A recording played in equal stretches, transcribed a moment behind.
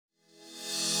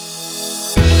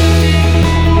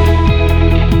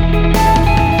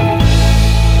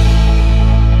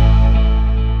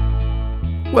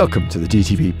Welcome to the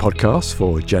DTB podcast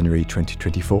for January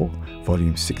 2024,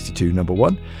 volume 62, number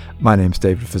 1. My name's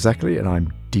David Fazakli and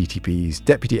I'm DTB's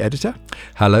deputy editor.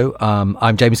 Hello,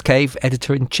 I'm James Cave,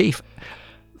 editor-in-chief.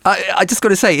 I just got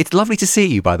to say, it's lovely to see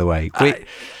you, by the way.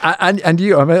 And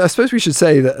you, I suppose we should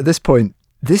say that at this point,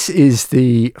 this is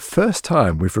the first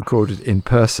time we've recorded in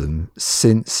person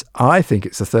since I think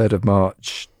it's the 3rd of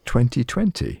March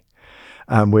 2020.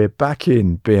 And we're back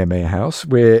in BMA House.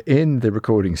 We're in the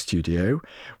recording studio,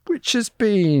 which has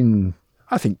been,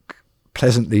 I think,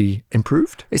 pleasantly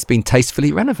improved. It's been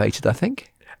tastefully renovated, I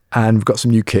think. And we've got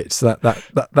some new kits.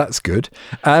 That's good.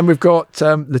 And we've got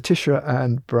Letitia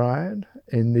and Brian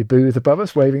in the booth above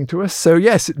us waving to us. So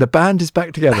yes, the band is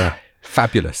back together.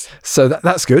 Fabulous. So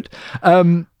that's good.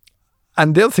 And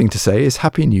the other thing to say is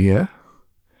Happy New Year.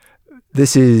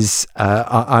 This is,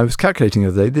 I was calculating the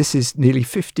other day, this is nearly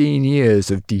 15 years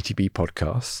of DTB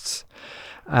podcasts.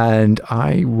 And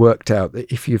I worked out that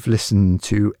if you've listened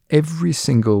to every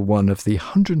single one of the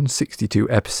 162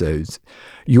 episodes,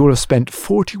 you will have spent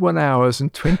 41 hours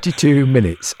and 22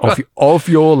 minutes of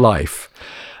your life,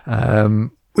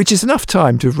 which is enough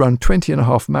time to run 20 and a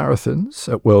half marathons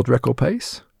at world record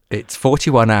pace. It's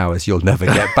 41 hours you'll never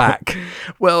get back.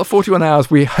 Well, 41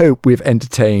 hours we hope we've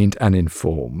entertained and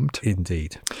informed.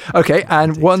 Indeed. Okay,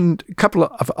 and one couple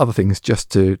of other things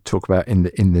just to talk about in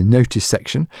the notice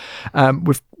section.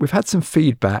 We've had some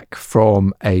feedback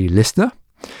from a listener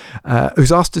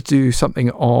who's asked to do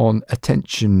something on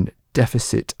attention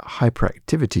deficit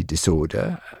hyperactivity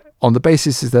disorder, on the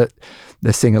basis is that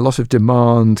they're seeing a lot of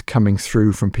demand coming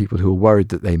through from people who are worried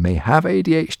that they may have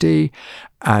ADHD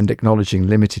and acknowledging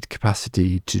limited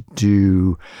capacity to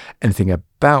do anything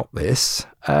about this.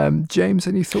 James,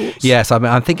 any thoughts? Yes,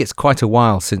 I think it's quite a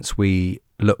while since we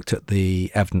looked at the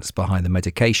evidence behind the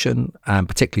medication, and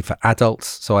particularly for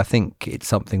adults. So I think it's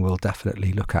something we'll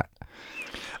definitely look at.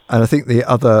 And I think the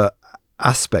other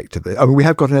aspect of it, we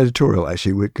have got an editorial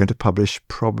actually we're going to publish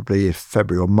probably in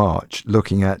February or March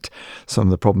looking at some of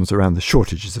the problems around the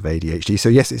shortages of ADHD. So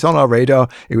yes, it's on our radar.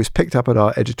 It was picked up at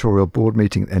our editorial board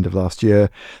meeting at the end of last year.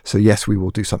 So yes, we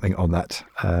will do something on that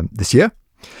this year.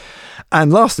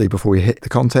 And lastly, before we hit the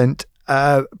content,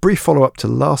 brief follow-up to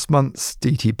last month's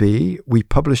DTB. We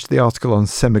published the article on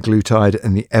semaglutide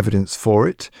and the evidence for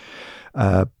it.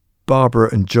 Barbara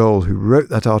and Joel, who wrote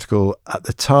that article at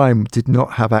the time, did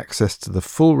not have access to the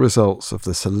full results of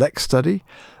the SELECT study.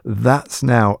 That's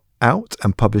now out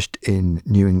and published in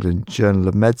New England Journal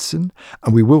of Medicine,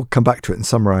 and we will come back to it and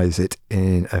summarise it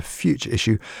in a future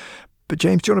issue. But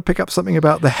James, do you want to pick up something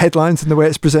about the headlines and the way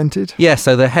it's presented? Yeah,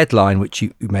 so the headline, which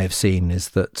you may have seen, is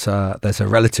that there's a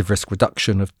relative risk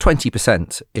reduction of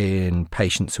 20% in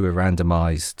patients who were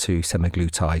randomised to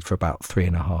semaglutide for about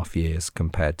 3.5 years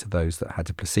compared to those that had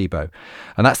a placebo.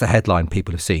 And that's the headline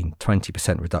people have seen,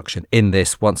 20% reduction in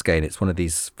this. Once again, it's one of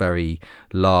these very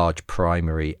large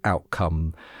primary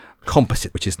outcome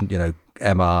composite, which is,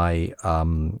 MI,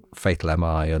 fatal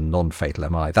MI and non-fatal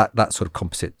MI, that sort of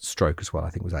composite stroke as well,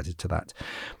 I think, was added to that.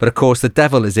 But of course, the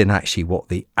devil is in actually what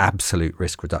the absolute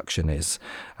risk reduction is.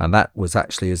 And that was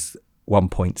actually as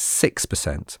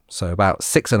 1.6%. So about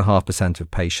 6.5%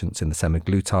 of patients in the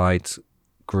semaglutide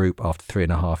group after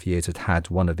 3.5 years had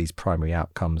one of these primary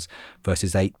outcomes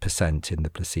versus 8% in the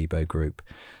placebo group.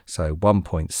 So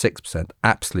 1.6%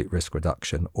 absolute risk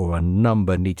reduction, or a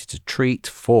number needed to treat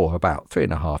for about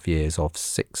 3.5 years of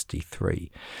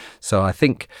 63. So I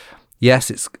think, yes,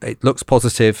 it looks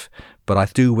positive, but I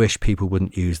do wish people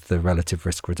wouldn't use the relative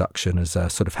risk reduction as a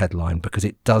sort of headline, because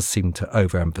it does seem to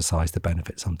overemphasize the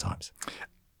benefit sometimes.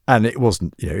 And it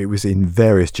wasn't, it was in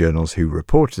various journals who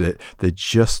reported it. They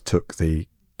just took the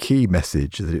key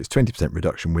message that it was 20%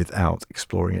 reduction without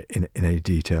exploring it in any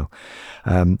detail.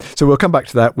 So we'll come back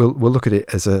to that. We'll look at it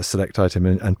as a select item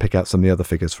and pick out some of the other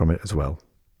figures from it as well.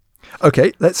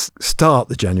 Okay, let's start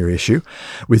the January issue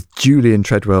with Julian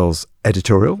Treadwell's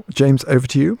editorial. James, over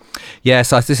to you.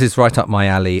 Yes, this is right up my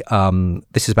alley.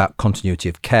 This is about continuity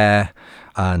of care,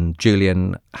 and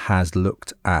Julian has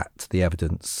looked at the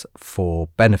evidence for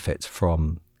benefit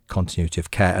from continuity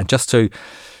of care. And just to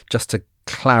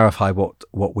clarify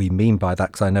what we mean by that,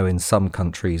 because I know in some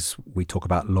countries we talk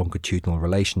about longitudinal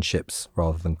relationships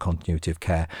rather than continuity of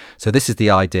care. So this is the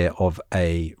idea of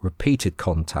a repeated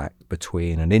contact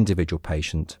between an individual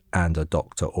patient and a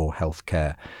doctor or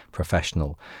healthcare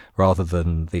professional, rather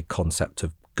than the concept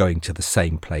of going to the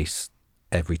same place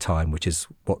every time, which is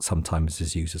what sometimes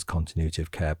is used as continuity of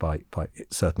care by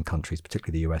certain countries,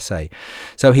 particularly the USA.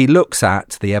 So he looks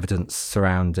at the evidence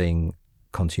surrounding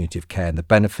continuity of care and the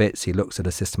benefits. He looks at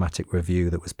a systematic review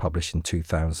that was published in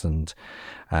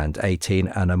 2018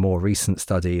 and a more recent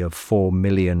study of 4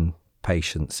 million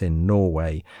patients in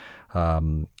Norway,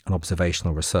 an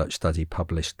observational research study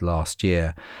published last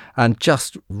year, and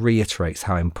just reiterates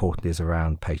how important it is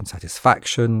around patient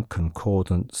satisfaction,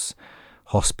 concordance,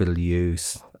 hospital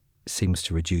use, seems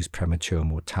to reduce premature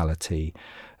mortality.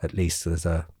 At least there's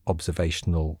a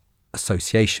observational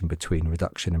association between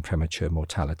reduction in premature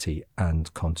mortality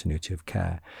and continuity of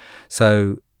care.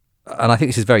 So, and I think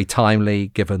this is very timely,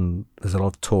 given there's a lot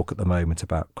of talk at the moment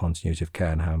about continuity of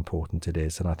care and how important it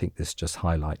is. And I think this just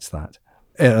highlights that.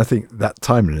 And I think that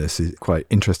timeliness is quite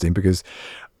interesting because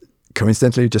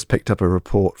coincidentally, just picked up a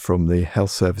report from the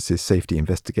Health Services Safety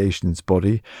Investigations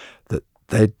body that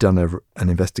they'd done an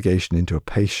investigation into a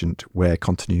patient where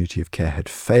continuity of care had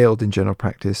failed in general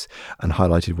practice and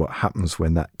highlighted what happens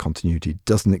when that continuity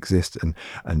doesn't exist.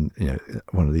 And you know,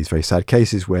 one of these very sad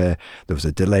cases where there was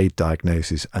a delayed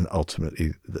diagnosis and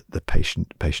ultimately the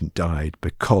patient died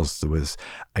because there was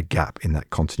a gap in that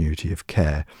continuity of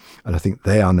care. And I think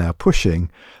they are now pushing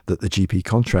that the GP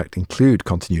contract include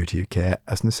continuity of care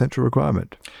as an essential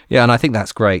requirement. Yeah, and I think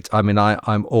that's great. I mean,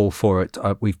 I'm all for it.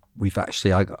 We've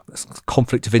actually, I got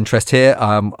conflict of interest here.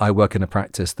 I work in a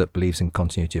practice that believes in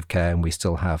continuity of care, and we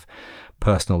still have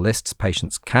personal lists.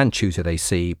 Patients can choose who they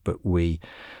see, but we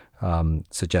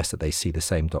suggest that they see the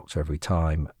same doctor every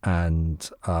time. And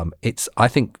I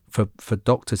think for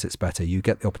doctors, it's better. You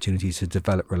get the opportunity to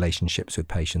develop relationships with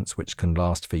patients which can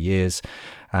last for years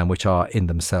and which are in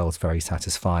themselves very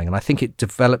satisfying. And I think it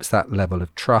develops that level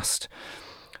of trust,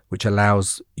 which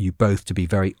allows you both to be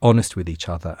very honest with each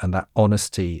other, and that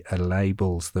honesty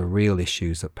enables the real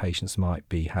issues that patients might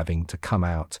be having to come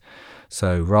out.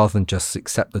 So rather than just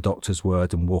accept the doctor's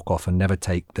word and walk off and never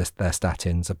take their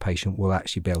statins, a patient will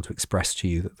actually be able to express to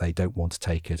you that they don't want to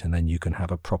take it, and then you can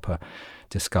have a proper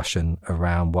discussion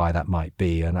around why that might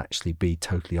be and actually be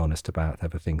totally honest about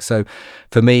everything. So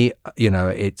for me, you know,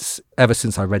 it's ever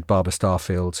since I read Barbara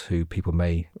Starfield, who people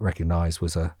may recognise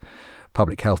was a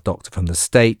public health doctor from the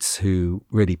States who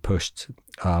really pushed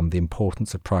the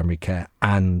importance of primary care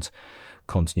and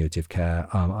continuity of care.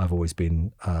 I've always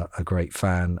been a great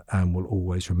fan and will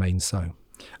always remain so.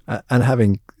 And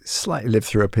having slightly lived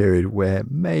through a period where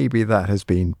maybe that has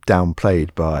been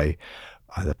downplayed by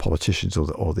either politicians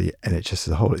or the NHS as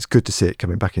a whole, it's good to see it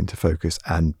coming back into focus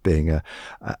and being an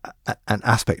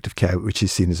aspect of care which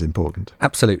is seen as important.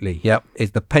 Absolutely, yeah.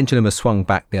 The pendulum has swung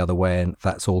back the other way, and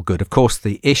that's all good. Of course,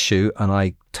 the issue, and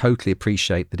I totally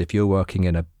appreciate that if you're working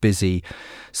in a busy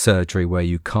surgery where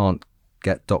you can't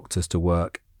get doctors to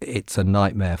work, it's a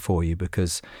nightmare for you,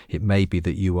 because it may be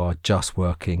that you are just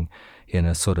working in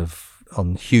a sort of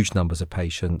on huge numbers of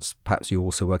patients. Perhaps you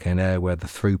also work in an area where the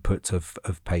throughput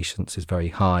of patients is very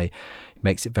high. It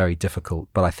makes it very difficult.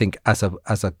 But I think as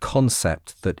a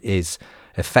concept that is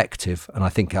effective, and I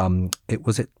think it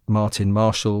was Martin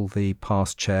Marshall, the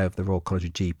past chair of the Royal College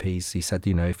of GPs, he said,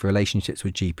 you know, if relationships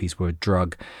with GPs were a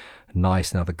drug,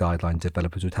 NICE and other guideline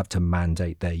developers would have to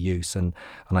mandate their use. And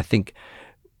I think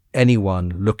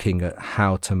anyone looking at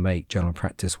how to make general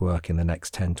practice work in the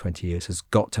next 10, 20 years has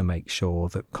got to make sure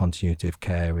that continuity of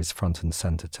care is front and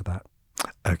centre to that.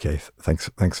 Okay, thanks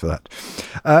for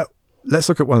that. Let's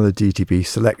look at one of the DTB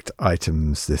select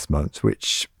items this month,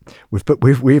 which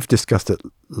we've discussed at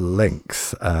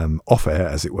length, off air,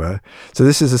 as it were. So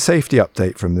this is a safety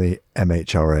update from the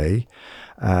MHRA.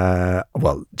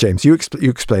 Well, James, you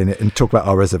explain it and talk about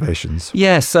our reservations.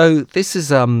 Yeah, so this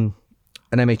is an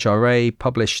MHRA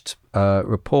published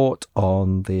report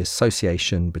on the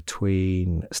association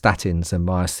between statins and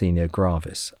myasthenia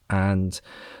gravis, and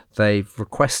they've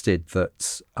requested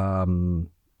that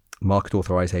market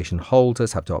authorization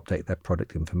holders have to update their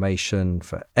product information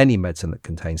for any medicine that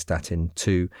contains statin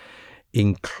to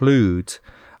include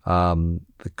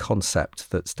the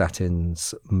concept that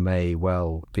statins may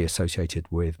well be associated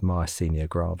with myasthenia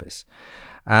gravis.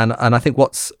 And I think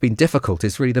what's been difficult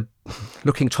is really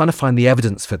trying to find the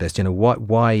evidence for this. You know,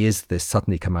 why is this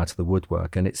suddenly come out of the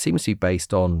woodwork? And it seems to be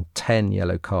based on 10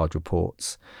 yellow card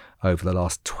reports over the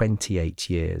last 28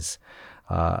 years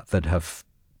that have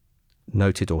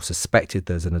noted or suspected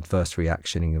there's an adverse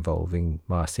reaction involving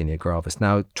myasthenia gravis.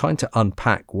 Now, trying to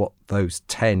unpack what those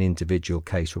 10 individual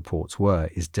case reports were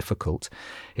is difficult.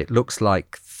 It looks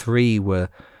like 3 were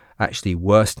actually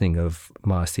worsening of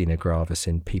myasthenia gravis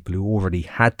in people who already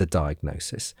had the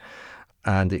diagnosis.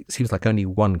 And it seems like only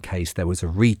one case there was a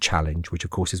re-challenge, which of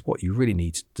course is what you really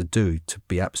need to do to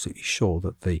be absolutely sure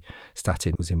that the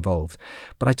statin was involved.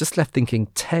 But I just left thinking,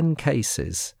 10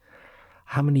 cases,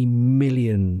 how many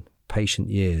million patient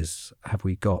years have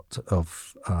we got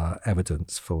of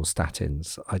evidence for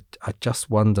statins? I just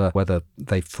wonder whether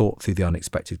they've thought through the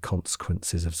unexpected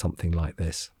consequences of something like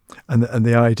this. And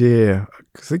the idea,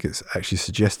 I think it's actually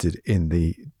suggested in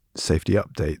the safety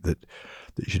update that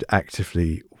you should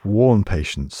actively warn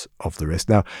patients of the risk.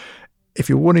 Now, if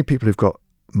you're warning people who've got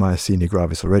myasthenia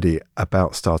gravis already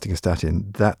about starting a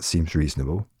statin, that seems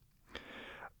reasonable.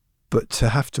 But to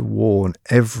have to warn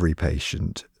every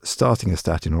patient starting a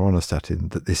statin or on a statin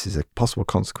that this is a possible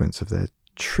consequence of their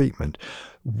treatment,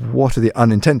 what are the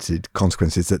unintended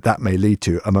consequences that may lead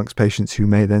to amongst patients who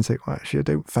may then say, well, actually, I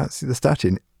don't fancy the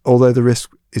statin, although the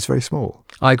risk is very small?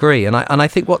 I agree. And I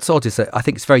think what's odd is that I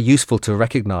think it's very useful to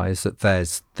recognise that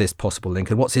there's this possible link.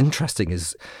 And what's interesting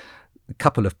is a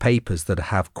couple of papers that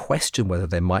have questioned whether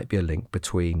there might be a link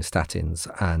between statins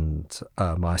and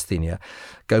myasthenia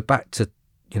go back to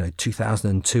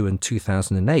 2002 and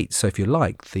 2008. So if you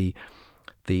like, the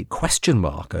question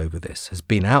mark over this has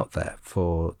been out there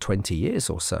for 20 years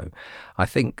or so. I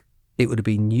think it would have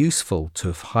been useful to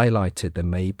have highlighted there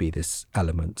may be this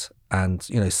element. And,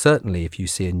 certainly if you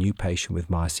see a new patient with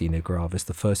myasthenia gravis,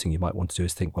 the first thing you might want to do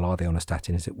is think, well, are they on a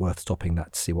statin? Is it worth stopping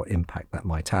that to see what impact that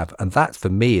might have? And that, for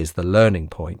me, is the learning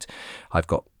point. I've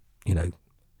got,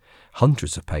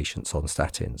 hundreds of patients on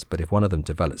statins, but if one of them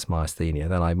develops myasthenia,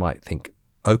 then I might think,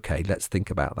 okay, let's think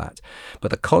about that.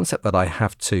 But the concept that I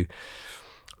have to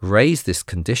raise this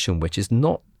condition, which is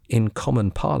not in common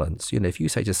parlance, if you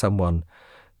say to someone,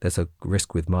 there's a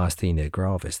risk with myasthenia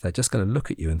gravis, they're just going to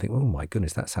look at you and think, oh my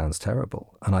goodness, that sounds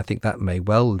terrible. And I think that may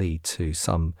well lead to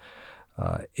some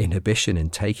inhibition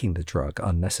in taking the drug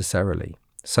unnecessarily.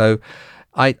 So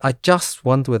I just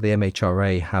wonder whether the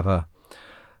MHRA have a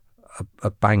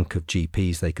bank of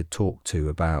GPs they could talk to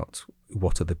about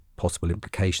what are the possible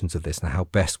implications of this and how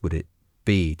best would it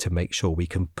be to make sure we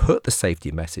can put the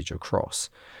safety message across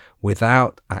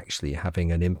without actually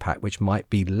having an impact which might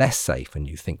be less safe. And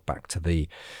you think back to the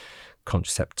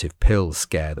contraceptive pill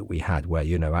scare that we had where,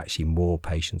 actually more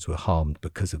patients were harmed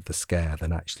because of the scare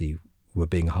than actually were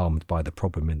being harmed by the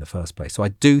problem in the first place. So I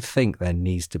do think there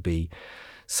needs to be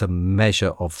some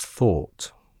measure of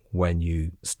thought when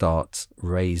you start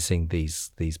raising these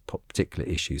particular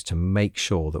issues to make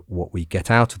sure that what we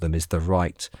get out of them is the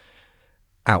right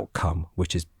outcome,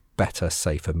 which is better,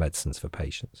 safer medicines for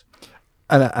patients.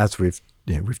 And as we've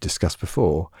discussed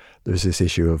before, there's this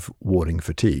issue of warning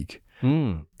fatigue.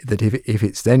 That if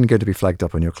it's then going to be flagged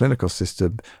up on your clinical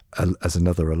system as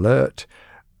another alert,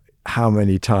 how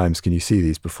many times can you see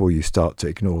these before you start to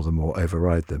ignore them or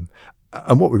override them?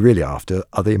 And what we're really after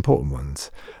are the important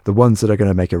ones, the ones that are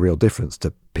going to make a real difference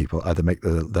to people, either make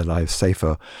their lives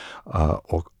safer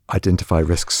or identify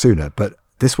risks sooner. But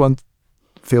this one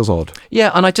feels odd.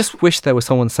 Yeah, and I just wish there was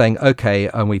someone saying, okay,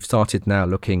 and we've started now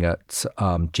looking at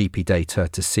GP data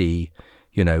to see,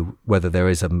 whether there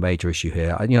is a major issue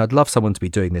here. I'd love someone to be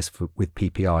doing this with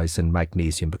PPIs and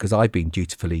magnesium, because I've been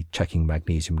dutifully checking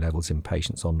magnesium levels in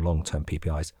patients on long-term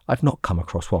PPIs. I've not come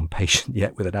across one patient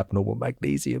yet with an abnormal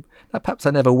magnesium. Now, perhaps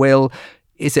I never will.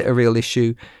 Is it a real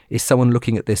issue? Is someone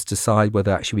looking at this to decide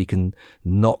whether actually we can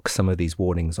knock some of these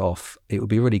warnings off? It would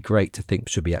be really great to think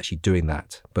should be actually doing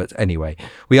that. But anyway,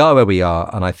 we are where we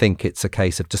are. And I think it's a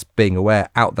case of just being aware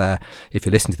out there. If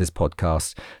you're listening to this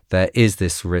podcast, there is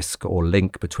this risk or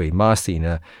link between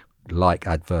myasthenia, like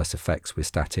adverse effects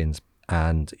with statins,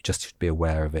 and just should be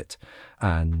aware of it.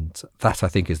 And that, I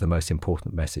think, is the most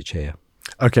important message here.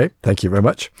 Okay, thank you very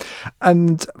much.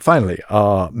 And finally,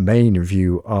 our main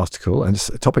review article, and it's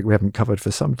a topic we haven't covered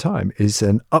for some time, is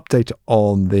an update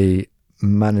on the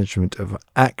management of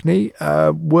acne.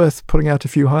 Worth putting out a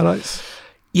few highlights?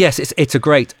 Yes, it's a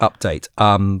great update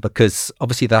because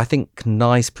obviously I think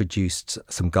NICE produced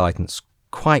some guidance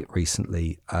quite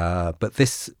recently, but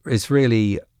this is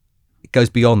really, it goes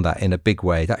beyond that in a big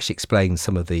way. It actually explains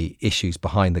some of the issues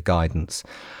behind the guidance.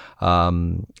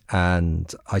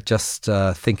 And I just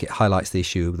think it highlights the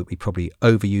issue that we probably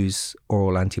overuse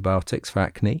oral antibiotics for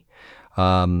acne,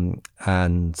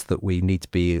 and that we need to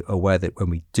be aware that when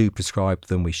we do prescribe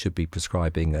them, we should be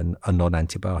prescribing a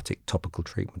non-antibiotic topical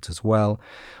treatment as well.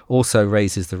 Also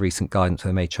raises the recent guidance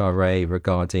from MHRA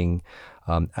regarding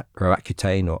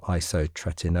Roaccutane or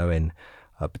isotretinoin,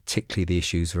 particularly the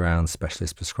issues around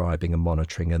specialist prescribing and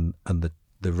monitoring and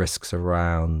the risks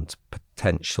around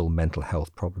potential mental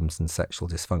health problems and sexual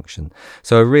dysfunction.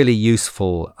 So a really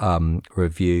useful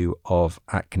review of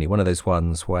acne, one of those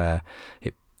ones where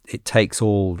it takes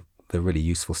all the really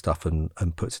useful stuff and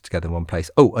puts it together in one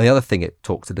place. Oh, and the other thing it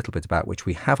talks a little bit about, which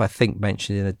we have, I think,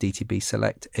 mentioned in a DTB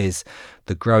Select, is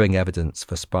the growing evidence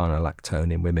for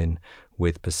spironolactone in women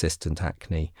with persistent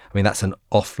acne. I mean, that's an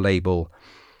off-label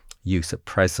use at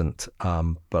present,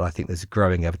 but I think there's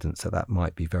growing evidence that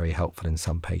might be very helpful in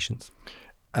some patients.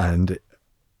 And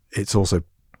it's also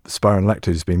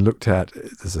spironolactone has been looked at.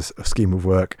 There's a scheme of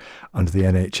work under the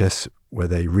NHS where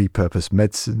they repurpose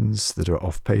medicines that are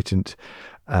off patent,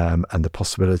 and the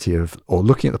possibility of, or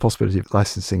looking at the possibility of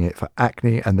licensing it for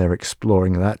acne, and they're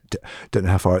exploring that. Don't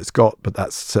know how far it's got, but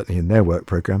that's certainly in their work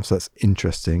program, so that's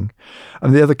interesting.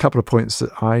 And the other couple of points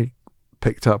that I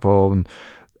picked up on,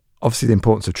 obviously the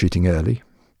importance of treating early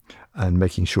and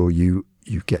making sure you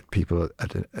get people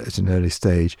at an early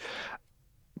stage,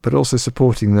 but also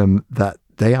supporting them that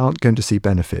they aren't going to see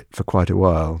benefit for quite a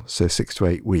while, so 6 to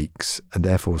 8 weeks, and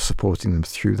therefore supporting them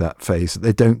through that phase, that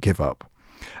they don't give up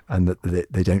and that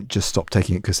they don't just stop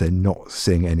taking it because they're not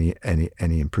seeing any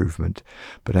improvement,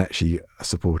 but actually are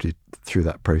supported through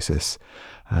that process.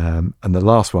 And the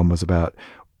last one was about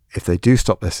if they do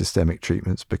stop their systemic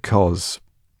treatments because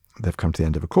they've come to the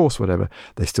end of a course, whatever,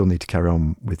 they still need to carry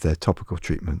on with their topical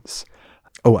treatments.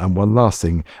 Oh, and one last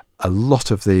thing,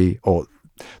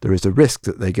 there is a risk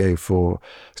that they go for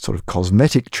sort of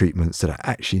cosmetic treatments that are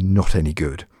actually not any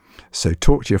good. So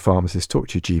talk to your pharmacist, talk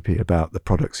to your GP about the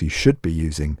products you should be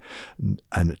using,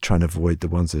 and try and avoid the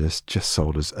ones that are just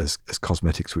sold as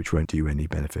cosmetics, which won't do you any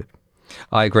benefit.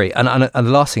 I agree. And the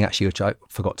last thing, actually, which I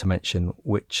forgot to mention,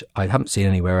 which I haven't seen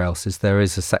anywhere else, is there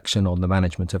is a section on the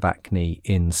management of acne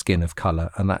in Skin of Colour.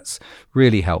 And that's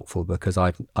really helpful because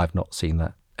I've not seen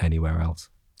that anywhere else.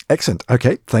 Excellent.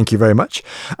 Okay, thank you very much.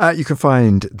 You can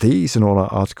find these and all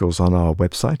our articles on our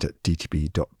website at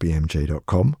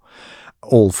dtb.bmj.com.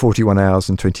 All 41 hours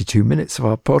and 22 minutes of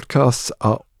our podcasts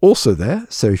are also there.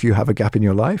 So if you have a gap in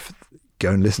your life, go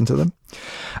and listen to them.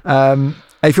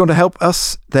 If you want to help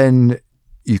us, then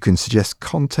you can suggest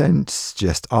content,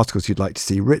 suggest articles you'd like to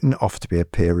see written, offer to be a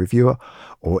peer reviewer,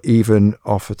 or even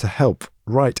offer to help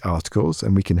write articles,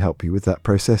 and we can help you with that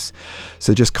process.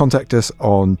 So just contact us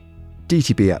on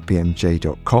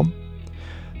dtb@bmj.com.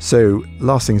 So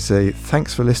last thing to say,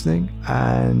 thanks for listening,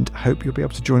 and hope you'll be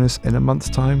able to join us in a month's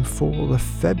time for the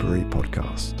February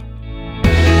podcast.